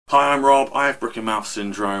Hi, I'm Rob, I have Brick and Mouth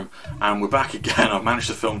Syndrome, and we're back again. I've managed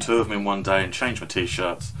to film 2 of them in one day and change my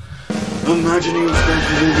t-shirts. Imagining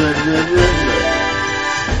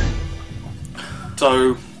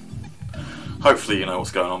So, hopefully you know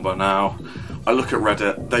what's going on by now. I look at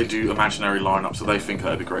Reddit, they do imaginary lineups, so they think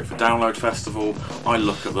that'd be great for Download Festival. I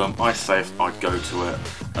look at them, I say if I'd go to it,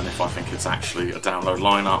 and if I think it's actually a download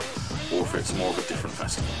lineup, or if it's more of a different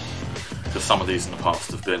festival. Because some of these in the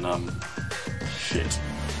past have been, shit.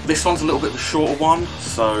 This one's a little bit of a shorter one,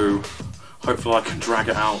 so hopefully I can drag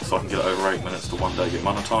it out so I can get it over 8 minutes to one day get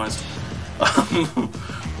monetised.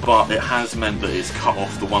 But it has meant that it's cut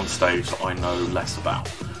off the one stage that I know less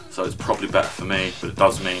about. So it's probably better for me, but it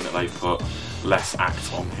does mean that they've put less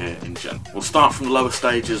acts on here in general. We'll start from the lower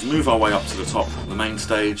stages, move our way up to the top of the main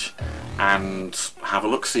stage, and have a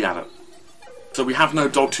look-see at it. So we have no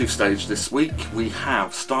Dogtooth stage this week. We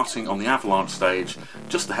have, starting on the Avalanche stage,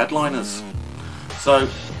 just the headliners. So,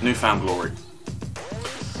 New Found Glory.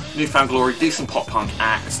 New Found Glory, decent pop-punk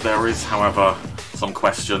acts. There is, however, some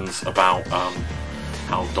questions about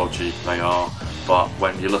how dodgy they are, but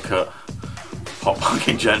when you look at pop-punk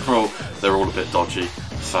in general, they're all a bit dodgy.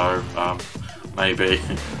 So, maybe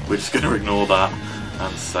we're just going to ignore that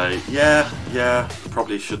and say, yeah,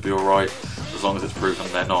 probably should be alright, as long as it's proven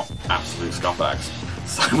they're not absolute scumbags.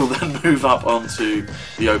 So we'll then move up onto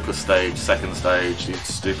the Opus stage, second stage. These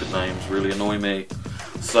stupid names really annoy me.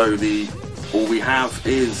 So all we have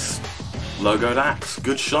is logoed acts.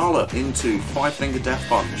 Good Charlotte into Five Finger Death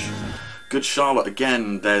Punch. Good Charlotte,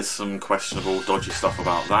 again, there's some questionable, dodgy stuff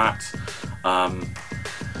about that.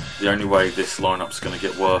 The only way this lineup's going to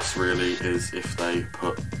get worse, really, is if they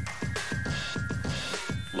put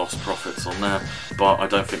Lost Prophets on there, but I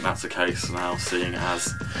don't think that's the case now, seeing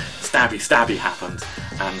as Stabby happened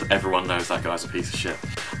and everyone knows that guy's a piece of shit.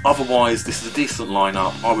 Otherwise, this is a decent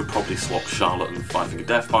lineup. I would probably swap Charlotte and Five Finger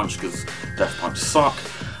Death Punch because Death Punch suck,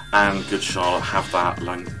 and Good Charlotte have that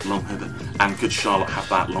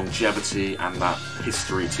longevity and that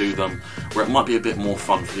history to them, where it might be a bit more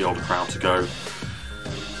fun for the older crowd to go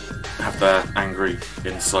have their angry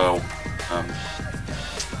incel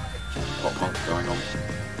pop punk going on.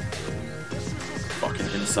 Fucking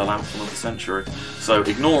incel anthem of the century. So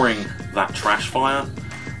ignoring that trash fire,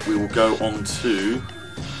 we will go on to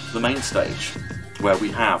the main stage, where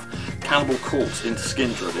we have Cannibal Corpse into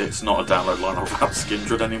Skindred. It's not a download lineup without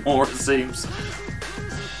Skindred anymore, it seems.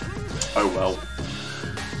 Oh well.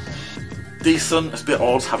 Decent. It's a bit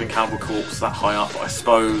odd having Cannibal Corpse that high up, but I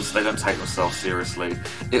suppose they don't take themselves seriously.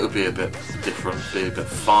 It would be a bit different, be a bit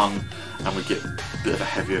fun, and we'd get a bit of a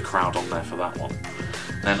heavier crowd on there for that one.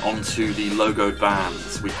 Then on to the logoed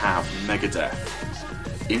bands, we have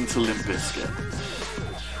Megadeth, into Limp Bizkit,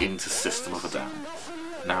 into System of a Down.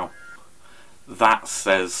 Now, that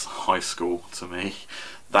says high school to me.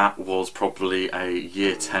 That was probably a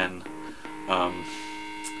year 10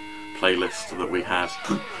 playlist that we had.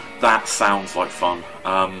 That sounds like fun.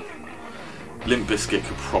 Limp Bizkit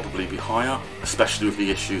could probably be higher, especially with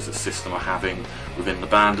the issues that System are having within the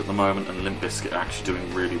band at the moment, and Limp Bizkit are actually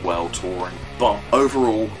doing really well touring. But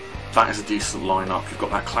overall, that is a decent lineup. You've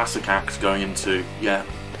got that classic act going into,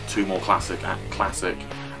 2 more classic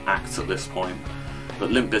acts at this point.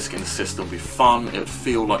 But Limp Bizkit and System would be fun. It would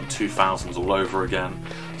feel like 2000s all over again.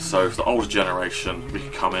 So for the older generation, we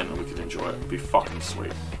could come in and we could enjoy it. It'd be fucking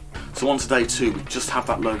sweet. So on to day 2, we just have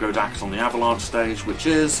that logoed act on the Avalanche stage, which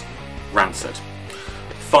is Rancid.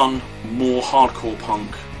 Fun, more hardcore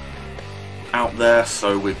punk out there,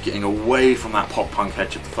 so we're getting away from that pop punk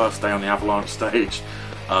edge of the first day on the Avalanche stage,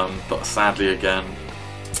 but sadly again,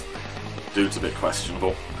 dude's a bit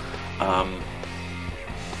questionable. I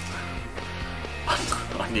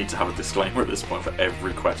need to have a disclaimer at this point for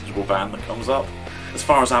every questionable band that comes up. As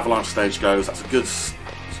far as Avalanche stage goes, that's a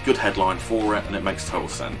good headline for it, and it makes total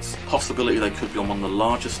sense. Possibility they could be on one of the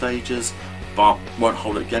larger stages, but won't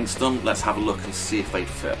hold it against them. Let's have a look and see if they'd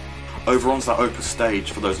fit. Over onto that Opus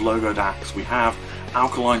stage, for those logoed acts, we have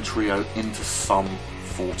Alkaline Trio into Sum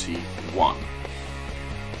 41.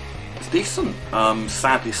 It's decent.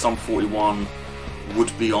 Sadly, Sum 41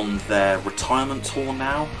 would be on their retirement tour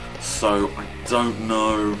now, so I don't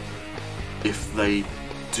know if they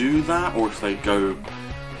do that or if they go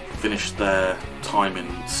finish their time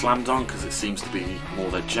in Slam Dunk, because it seems to be more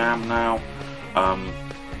their jam now.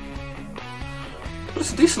 But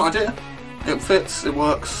it's a decent idea. It fits, it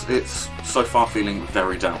works, it's so far feeling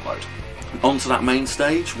very download. Onto that main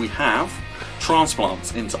stage, we have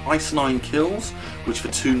Transplants into Ice Nine Kills, which for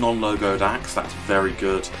 2 non-logoed acts, that's very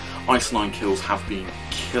good. Ice Nine Kills have been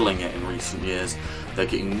killing it in recent years. They're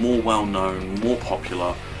getting more well known, more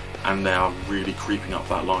popular, and they are really creeping up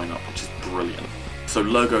that lineup, which is brilliant. So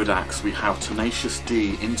Logodax, we have Tenacious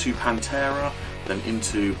D into Pantera, then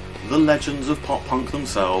into the legends of pop punk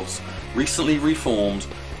themselves, recently reformed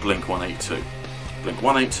Blink-182.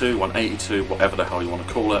 Blink-182, 182, whatever the hell you want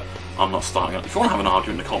to call it. I'm not starting up. If you want to have an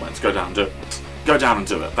argument in the comments, go down and do it. Go down and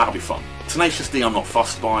do it. That'll be fun. Tenacious D I'm not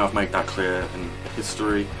fussed by, I've made that clear in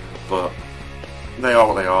history, but they are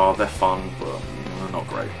what they are. They're fun, but they're not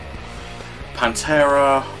great.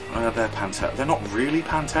 Pantera, they're Pantera. They're not really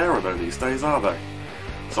Pantera though these days, are they?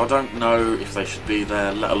 So I don't know if they should be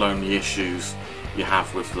there, let alone the issues you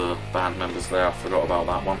have with the band members there. I forgot about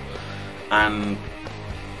that one. And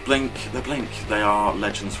Blink, they're Blink. They are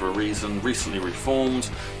legends for a reason. Recently reformed,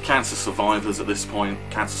 cancer survivors at this point,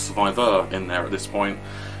 cancer survivor in there at this point.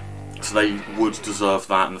 So they would deserve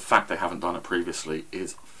that, and the fact they haven't done it previously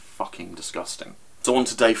is fucking disgusting. So on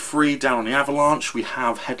to day 3, down on the Avalanche, we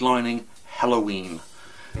have headlining Helloween.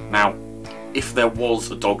 Now, if there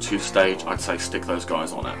was a Dogtooth stage, I'd say stick those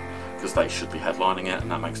guys on it, because they should be headlining it,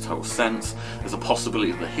 and that makes total sense. There's a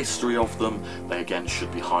possibility of the history of them, they again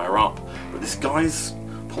should be higher up, but this guy's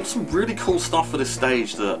pulled some really cool stuff for this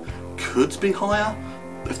stage that could be higher.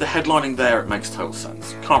 If they're headlining there, it makes total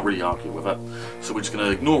sense. Can't really argue with it. So we're just going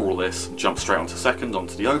to ignore all this and jump straight onto second,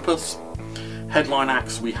 onto the Opus. Headline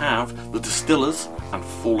acts, we have the Distillers and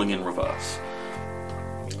Falling in Reverse.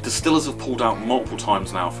 Distillers have pulled out multiple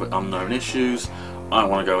times now for unknown issues. I don't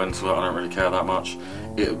want to go into it, I don't really care that much.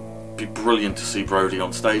 It would be brilliant to see Brody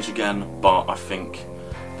on stage again, but I think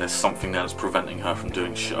there's something there that's preventing her from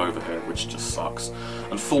doing shit over here, which just sucks.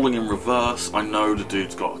 And Falling in Reverse, I know the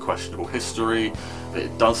dude's got a questionable history, but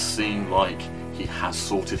it does seem like he has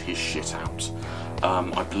sorted his shit out.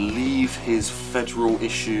 I believe his federal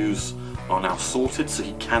issues are now sorted, so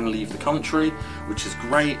he can leave the country, which is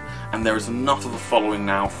great, and there is enough of a following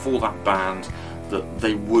now for that band that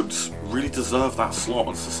they would really deserve that slot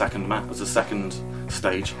as a second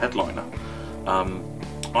stage headliner.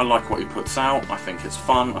 I like what he puts out, I think it's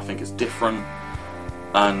fun, I think it's different,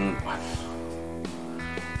 and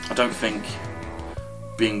I don't think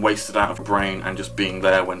being wasted out of a brain and just being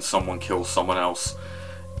there when someone kills someone else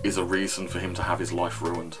is a reason for him to have his life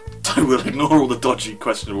ruined. So we'll ignore all the dodgy,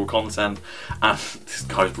 questionable content, and this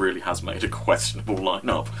guy really has made a questionable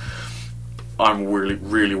lineup. I'm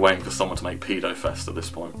really waiting for someone to make Pedo Fest at this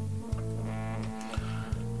point.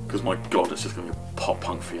 Because my god, it's just going to be a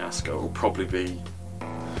pop-punk fiasco. It'll probably be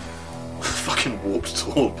a fucking Warped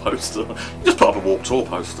Tour poster. Just put up a Warped Tour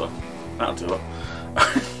poster. That'll do it.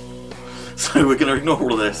 So we're going to ignore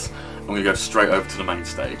all of this, and we go straight over to the main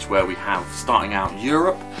stage, where we have, starting out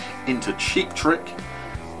Europe, into Cheap Trick.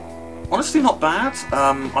 Honestly, not bad.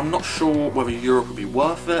 I'm not sure whether Europe would be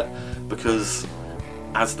worth it, because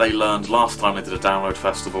as they learned last time they did a download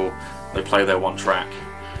festival, they play their one track,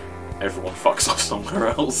 everyone fucks off somewhere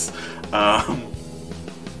else.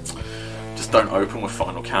 Just don't open with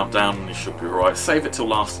Final Countdown and you should be alright. Save it till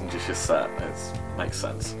last and just your set. It makes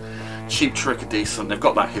sense. Cheap Trick are decent, they've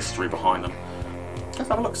got that history behind them. Let's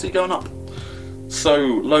have a look, see going up. So,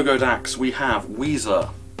 Logodax, we have Weezer,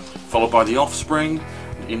 followed by The Offspring,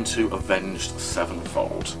 into Avenged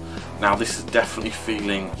Sevenfold. Now this is definitely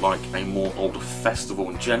feeling like a more older festival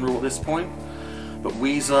in general at this point, but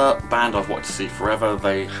Weezer, band I've wanted to see forever.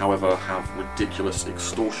 They however have ridiculous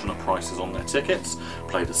extortionate prices on their tickets,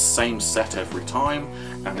 play the same set every time,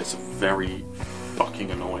 and it's very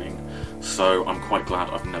fucking annoying. So I'm quite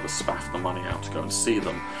glad I've never spaffed the money out to go and see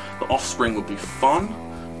them. The Offspring would be fun,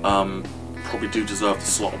 probably do deserve the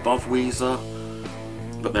slot above Weezer,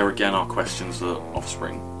 but there again are questions that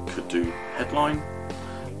Offspring could do headline,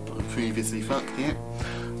 but previously fucked it.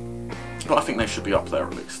 But I think they should be up there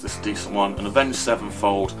at least. This is a decent one. An Avenged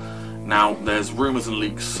Sevenfold. Now there's rumours and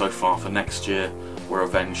leaks so far for next year where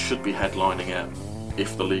Avenged should be headlining it,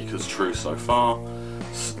 if the leak is true so far.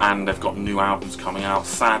 And they've got new albums coming out.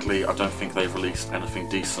 Sadly, I don't think they've released anything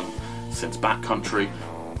decent since Backcountry.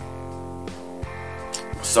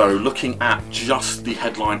 So looking at just the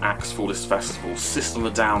headline acts for this festival, System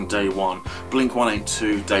of a Down Day 1,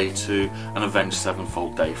 Blink-182 Day 2, and Avenged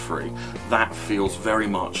Sevenfold Day 3. That feels very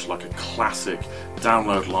much like a classic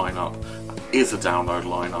download lineup. That is a download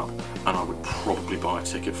lineup, and I would probably buy a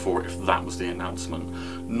ticket for it if that was the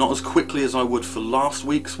announcement. Not as quickly as I would for last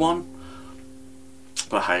week's one,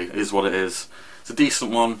 but hey, it is what it is. It's a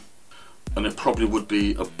decent one, and it probably would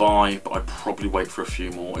be a buy, but I'd probably wait for a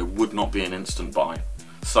few more. It would not be an instant buy.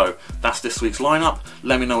 So that's this week's lineup.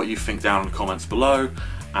 Let me know what you think down in the comments below,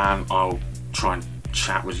 and I'll try and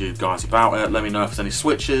chat with you guys about it. Let me know if there's any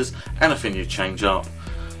switches, anything you change up,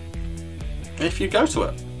 if you go to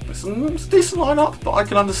it. It's a decent lineup, but I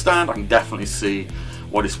can understand, I can definitely see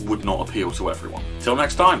why this would not appeal to everyone. Till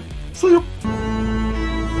next time, see ya!